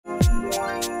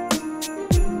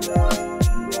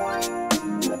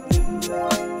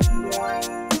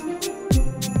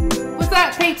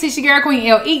Eats. It's your girl Queen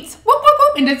L Eats. Whoop whoop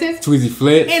whoop. And this is Tweezy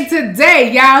Flex. And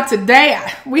today, y'all,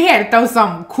 we had to throw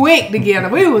something quick together.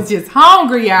 We was just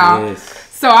hungry, y'all. Yes.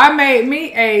 So I made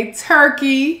me a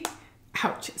turkey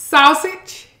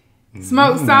sausage,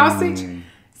 smoked sausage,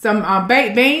 some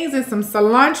baked beans, and some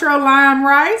cilantro lime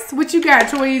rice. What you got,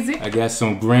 Tweezy? I got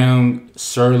some ground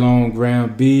sirloin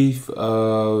ground beef,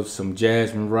 some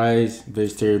jasmine rice,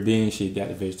 vegetarian beans. She got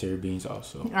the vegetarian beans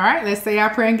also. All right, let's say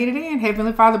our prayer and get it in.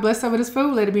 Heavenly Father, bless over this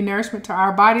food. Let it be nourishment to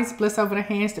our bodies. Bless over the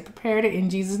hands that prepared it.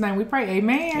 In Jesus' name we pray.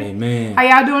 Amen. Amen. How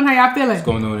y'all doing? How y'all feeling? What's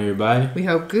going on, everybody? We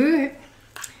hope good.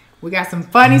 We got some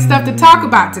funny stuff to talk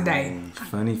about today.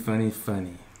 Funny, funny,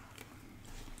 funny.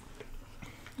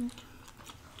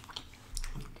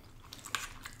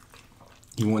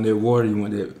 You want that water? You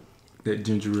want that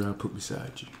ginger ale I put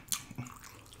beside you?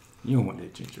 You don't want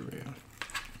that ginger ale.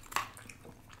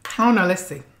 I don't know. Let's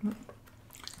see.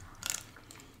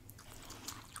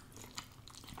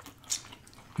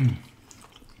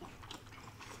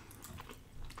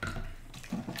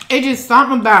 It's just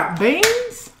something about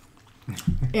beans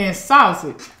and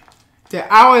sausage that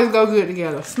always go good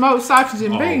together. Smoked sausage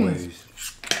and beans.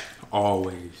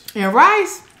 Always. And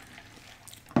rice.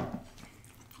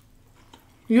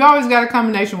 You always got a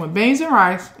combination with beans and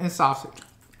rice and sausage.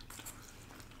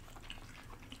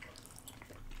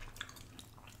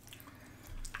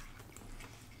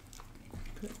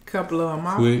 Put a couple of them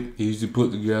on. Quick, easy to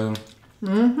put together.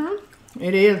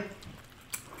 It is.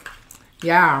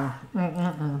 Yeah.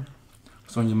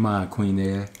 What's on your mind, Queen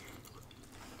Air?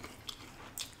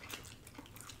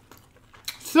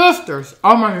 Sisters.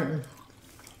 Oh my goodness.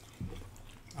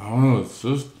 I don't know,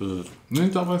 sisters. We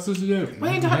ain't talking about sisters yet. We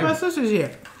ain't talking about sisters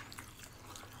yet.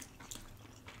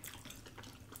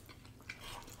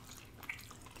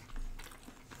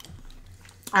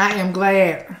 I am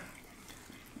glad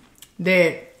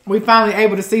that we finally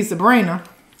able to see Sabrina.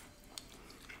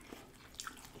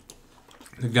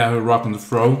 The guy who rocking the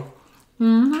fro.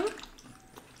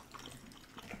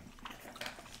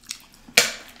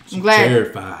 She's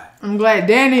terrified. I'm glad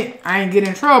Danny I ain't get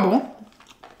in trouble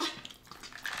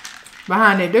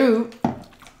behind that dude.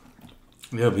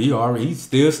 Yeah, but he's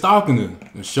still stalking her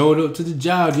and showed up to the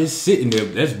job just sitting there.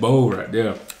 That's bold right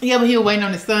there. Yeah, but he was waiting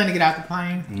on his son to get out the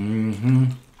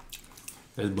plane.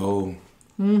 That's bold.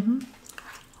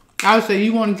 I would say,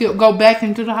 you want to go back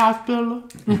into the hospital?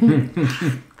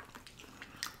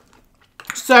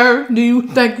 Sir, do you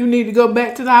think you need to go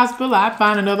back to the hospital? I'd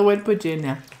find another way to put you in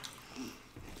there.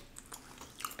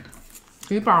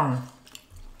 Keep on.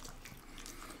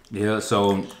 Yeah,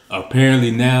 so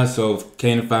apparently now,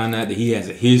 came to find out that he has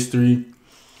a history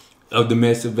of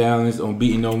domestic violence on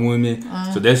beating on women.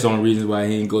 So that's the only reason why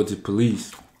he didn't go to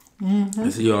police.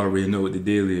 Because he already know what the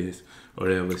deal is or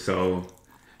whatever. So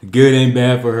good ain't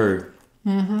bad for her.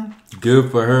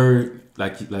 Good for her.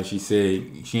 Like she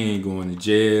said, she ain't going to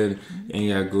jail.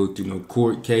 Ain't got to go through no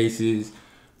court cases.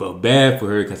 But bad for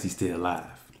her because he's still alive.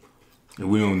 And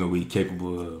we don't know what he's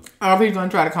capable of. Or if he's gonna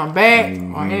try to come back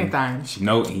or anything.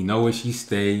 He know where she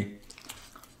stay.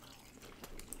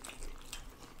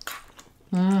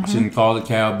 Shouldn't call the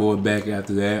cowboy back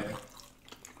after that.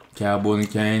 Cowboy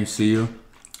and came, see her.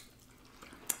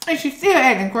 And she's still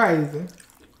acting crazy.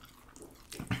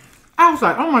 I was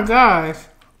like, oh my gosh.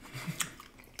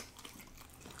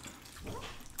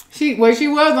 She was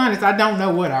honest. I don't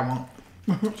know what I want.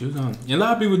 She was honest. And a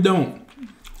lot of people don't.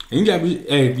 And you gotta be,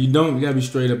 if you don't, you gotta be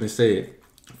straight up and say it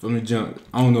from the jump.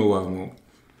 I don't know what I want.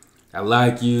 I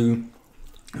like you,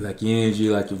 I like your energy,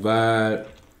 I like your vibe.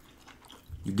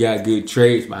 You got good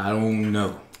traits, but I don't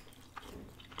know.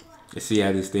 Let's see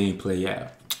how this thing play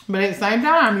out. But at the same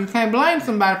time, you can't blame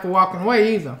somebody for walking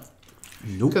away either.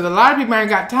 Nope. Because a lot of people ain't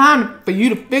got time for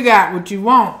you to figure out what you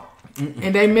want.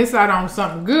 And they miss out on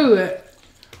something good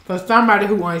for somebody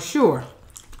who unsure.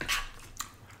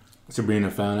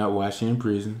 Sabrina found out why she in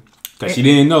prison. Because she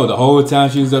didn't know the whole time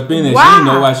she was up in there. Wow. She didn't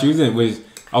know why she was in it.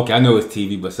 Okay, I know it's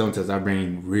TV, but sometimes I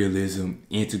bring realism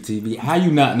into TV. How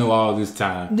you not know all this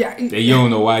time? Yeah. That you don't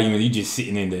know why you just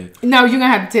sitting in there. No, you're going to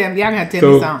have to tell me. Y'all going to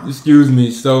tell me something. Excuse me.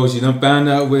 So she done found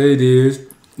out what it is.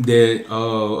 That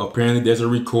apparently there's a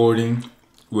recording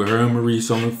with her and Maurice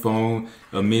on the phone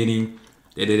admitting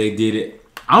that they did it.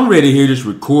 I'm ready to hear this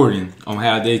recording on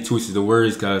how they twisted the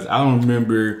words because I don't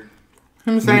remember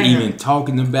even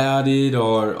talking about it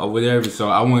or whatever. So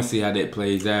I want to see how that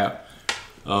plays out.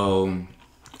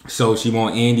 So she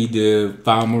want Andy to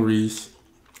find Maurice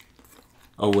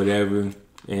or whatever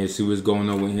and see what's going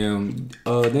on with him.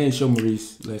 They didn't show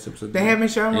Maurice last episode. They haven't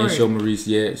shown Maurice. They didn't show Maurice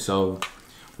yet. So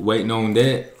waiting on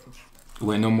that.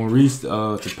 Waiting on Maurice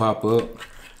to pop up.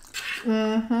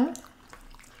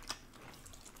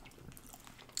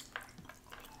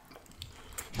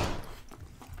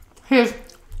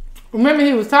 remember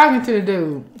he was talking to the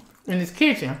dude in his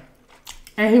kitchen,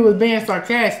 and he was being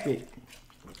sarcastic.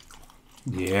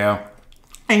 Yeah.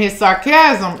 And his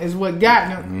sarcasm is what got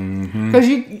him. Because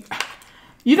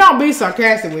you don't be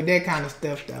sarcastic with that kind of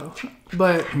stuff, though.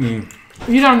 But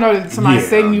you don't know that somebody's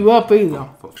setting you up either.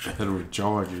 For federal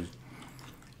charges.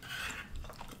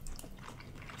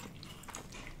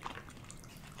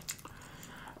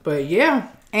 But yeah,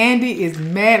 Andy is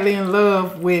madly in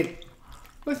love with,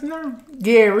 what's his name?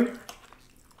 Gary.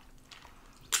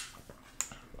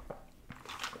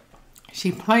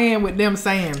 She playing with them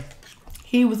saying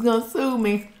he was going to sue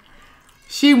me.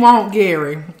 She want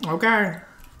Gary, okay?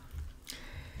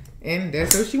 And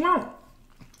that's who she want.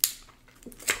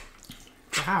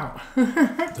 Wow.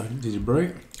 Did you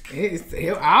break? It's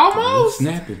almost.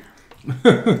 Snapping.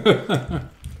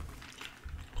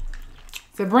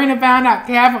 Sabrina found out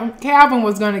Calvin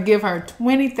was going to give her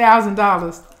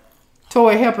 $20,000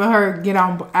 toward helping her get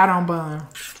out on bond.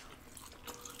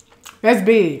 That's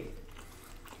big.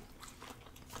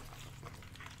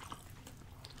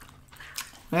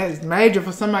 That is major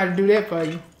for somebody to do that for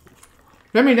you.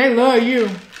 I mean, they love you.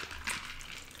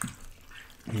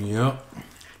 Yep.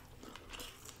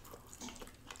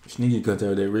 She need to cut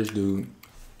out that rich dude.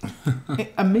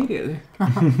 Immediately.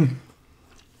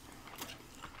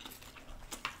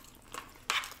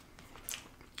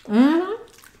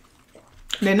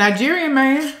 The Nigerian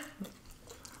man.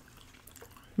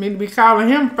 Need to be calling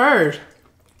him first.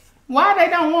 Why they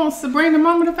don't want Sabrina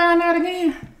mama to find out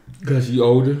again? Because she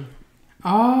older.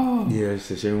 Oh. Yeah,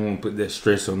 so she don't want to put that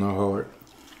stress on her heart.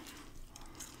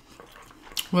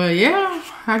 Well, yeah,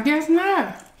 I guess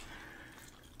not.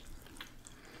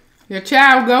 Your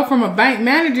child go from a bank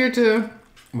manager to...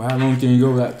 Well, how long can you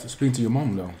go out to speak to your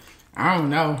mom, though? I don't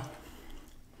know.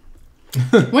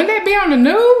 Wouldn't that be on the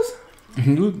news?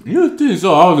 You think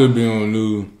so? All that be on the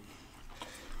news.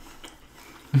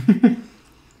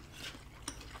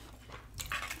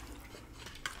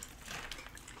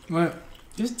 What?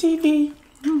 Just TV.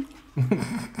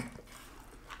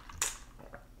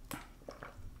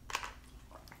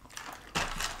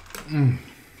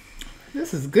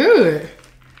 This is good.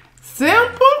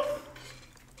 Simple.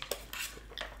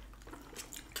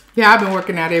 Yeah, I've been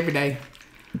working out every day.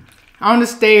 On the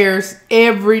stairs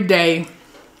every day.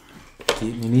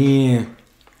 Keep me in.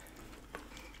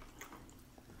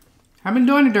 I've been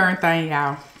doing the darn thing,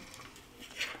 y'all.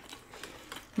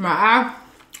 My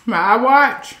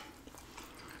iWatch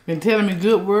been telling me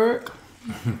good work.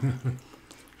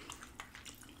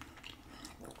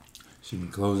 She been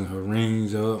closing her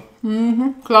rings up.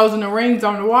 Closing the rings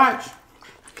on the watch.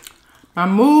 My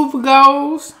move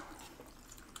goes.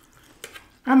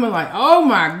 I'm like, oh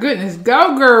my goodness,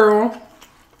 go girl.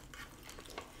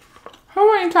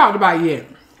 Who ain't talked about yet?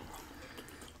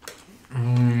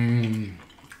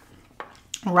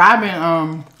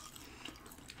 Robin,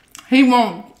 he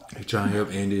won't. He trying to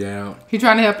help Andy out. He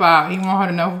trying to help out. He want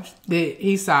her to know that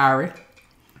he's sorry.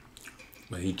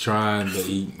 But he trying, but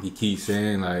he keeps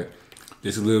saying like,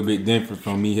 this a little bit different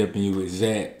from me helping you with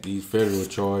Zach, these federal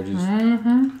charges.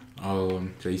 So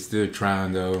he's still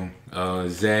trying though.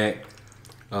 Zach,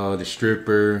 the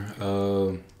stripper,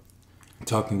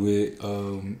 talking with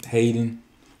Hayden.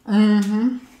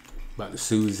 About to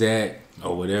sue Zach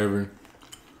or whatever.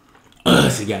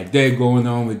 So you got that going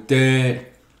on with that.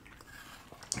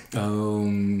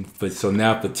 So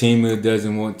now Fatima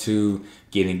doesn't want to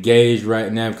get engaged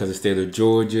right now because of the state of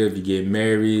Georgia. If you get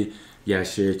married, you gotta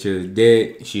share each other's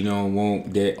debt. She don't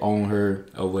want that on her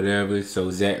or whatever. So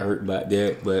Zach hurt about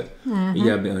that, but you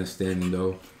gotta be understanding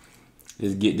though.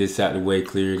 Just get this out the way,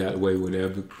 clear it out the way,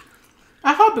 whatever.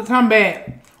 I hope it come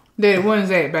back that it wasn't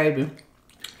Zach, baby.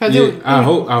 Yeah, I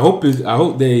hope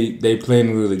they playing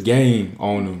a little game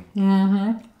on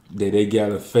them. That they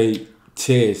got a fake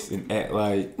test and act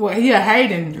like. Well, he a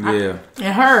Hayden. Yeah.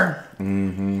 And her.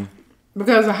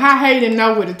 Because of how Hayden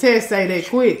know what the test say that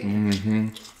quick.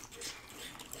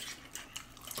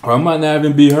 Or it might not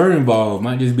even be her involved.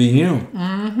 Might just be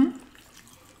him.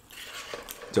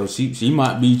 So she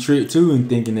might be tricked too and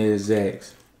thinking that it's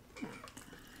Zach's.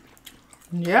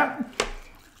 Yep.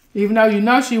 Even though you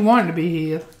know she wanted to be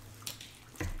his.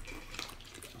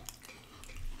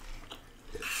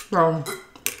 So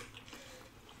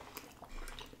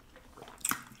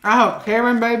I hope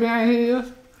Karen baby ain't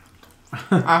his.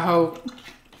 I hope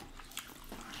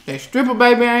that stripper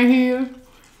baby ain't his.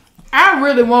 I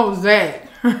really want Zach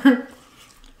to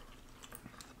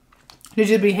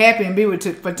just be happy and be with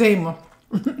Fatima.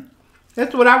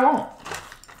 That's what I want.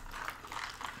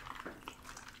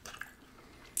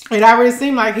 It already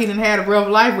seemed like he done had a rough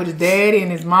life with his daddy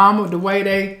and his mama, the way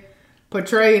they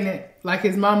portraying it like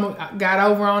his mama got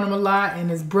over on him a lot, and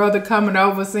his brother coming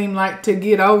over seemed like to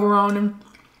get over on him.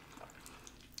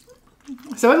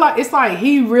 So it's like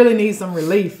he really needs some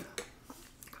relief.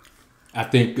 I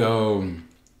think Karen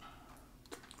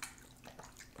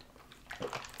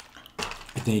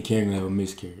gonna have a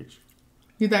miscarriage.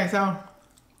 You think so?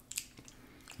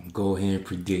 Go ahead and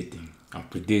predicting. I'm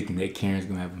predicting that Karen's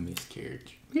gonna have a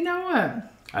miscarriage. You know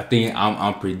what? I think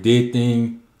I'm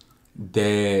predicting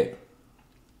that.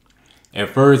 At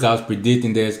first, I was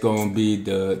predicting that it's gonna be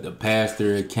the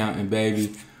pastor accountant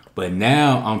baby, but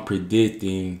now I'm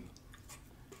predicting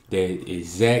that it's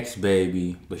Zach's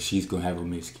baby, but she's gonna have a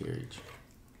miscarriage.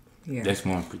 Yeah, that's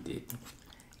what I'm predicting.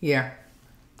 Yeah.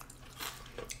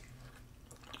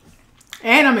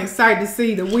 And I'm excited to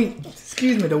see the weeks.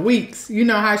 You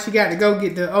know how she got to go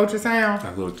get the ultrasound?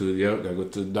 I go to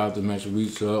the doctor, match the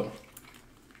weeks up.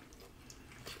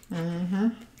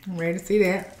 I'm ready to see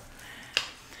that.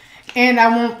 And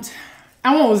I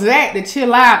want Zach to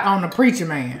chill out on the preacher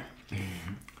man.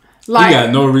 Like, he got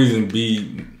no reason to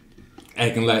be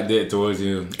acting like that towards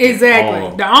him.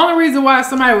 Exactly. The only reason why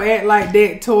somebody would act like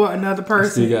that toward another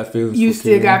person, you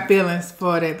still got feelings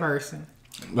for that person.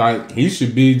 Like, he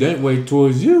should be that way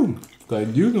towards you.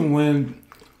 Like, you can win.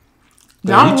 He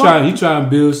trying to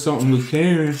build something with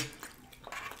Karen,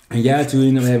 and y'all two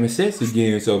end up having sex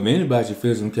again. So if anybody should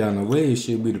feel some kind of way, it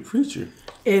should be the preacher.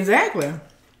 Exactly.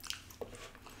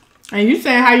 And you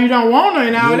saying how you don't want her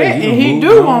and all that, and he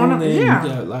do want her.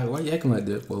 Yeah. Like, why you acting like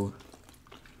that for?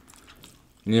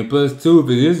 And then plus two, if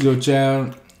it is your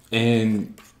child,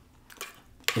 and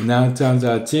 9 times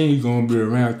out of 10 you're gonna be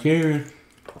around Karen,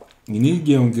 you need to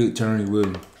get on good terms with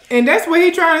him. And that's what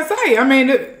he trying to say. I mean,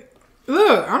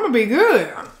 look, I'm gonna be good.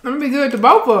 I'm gonna be good to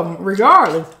both of them,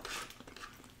 regardless.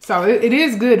 So it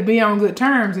is good to be on good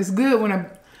terms. It's good when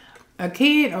a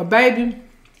kid or baby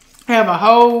have a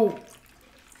whole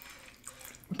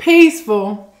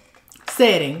peaceful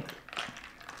setting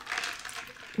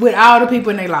with all the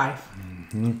people in their life.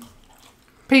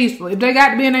 Peaceful. If they got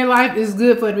to be in their life, it's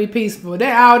good for it to be peaceful.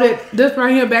 They all that just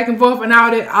right here back and forth and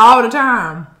all that all the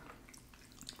time.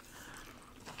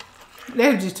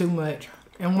 That's just too much.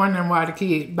 And wondering why the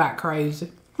kid back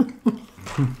crazy.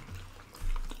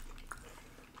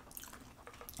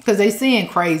 Because they seeing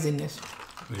craziness.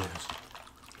 Yes.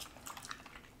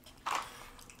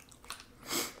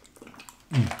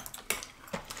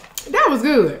 That was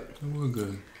good. It was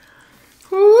good.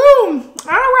 Woo. All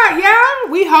right,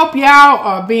 y'all. We hope y'all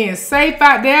are being safe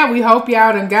out there. We hope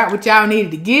y'all done got what y'all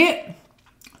needed to get.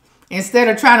 Instead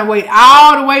of trying to wait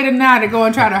all the way to now to go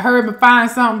and try to hurry and find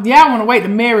something, y'all want to wait to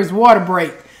Mary's water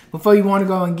break before you want to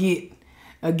go and get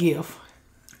a gift.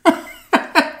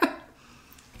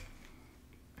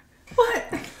 What?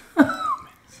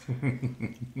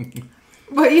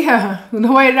 But yeah,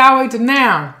 waited all the way to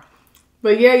now.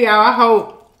 But yeah, y'all, I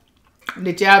hope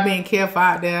that y'all being careful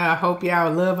out there. I hope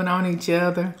y'all loving on each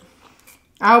other.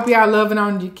 I hope y'all loving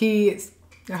on your kids.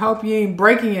 I hope you ain't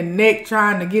breaking your neck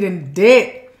trying to get in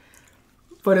debt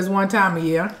for this one time a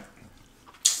year.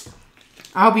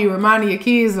 I hope you reminding your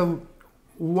kids of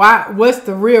what's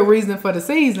the real reason for the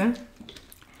season.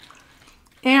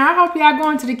 And I hope y'all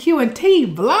going to the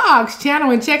Q&T Vlogs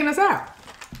channel and checking us out.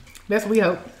 That's what we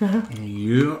hope.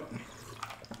 Yeah.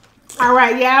 All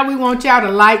right, y'all. We want y'all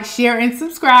to like, share, and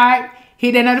subscribe.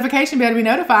 Hit that notification bell to be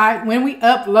notified when we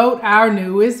upload our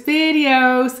newest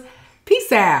videos.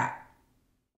 Peace out.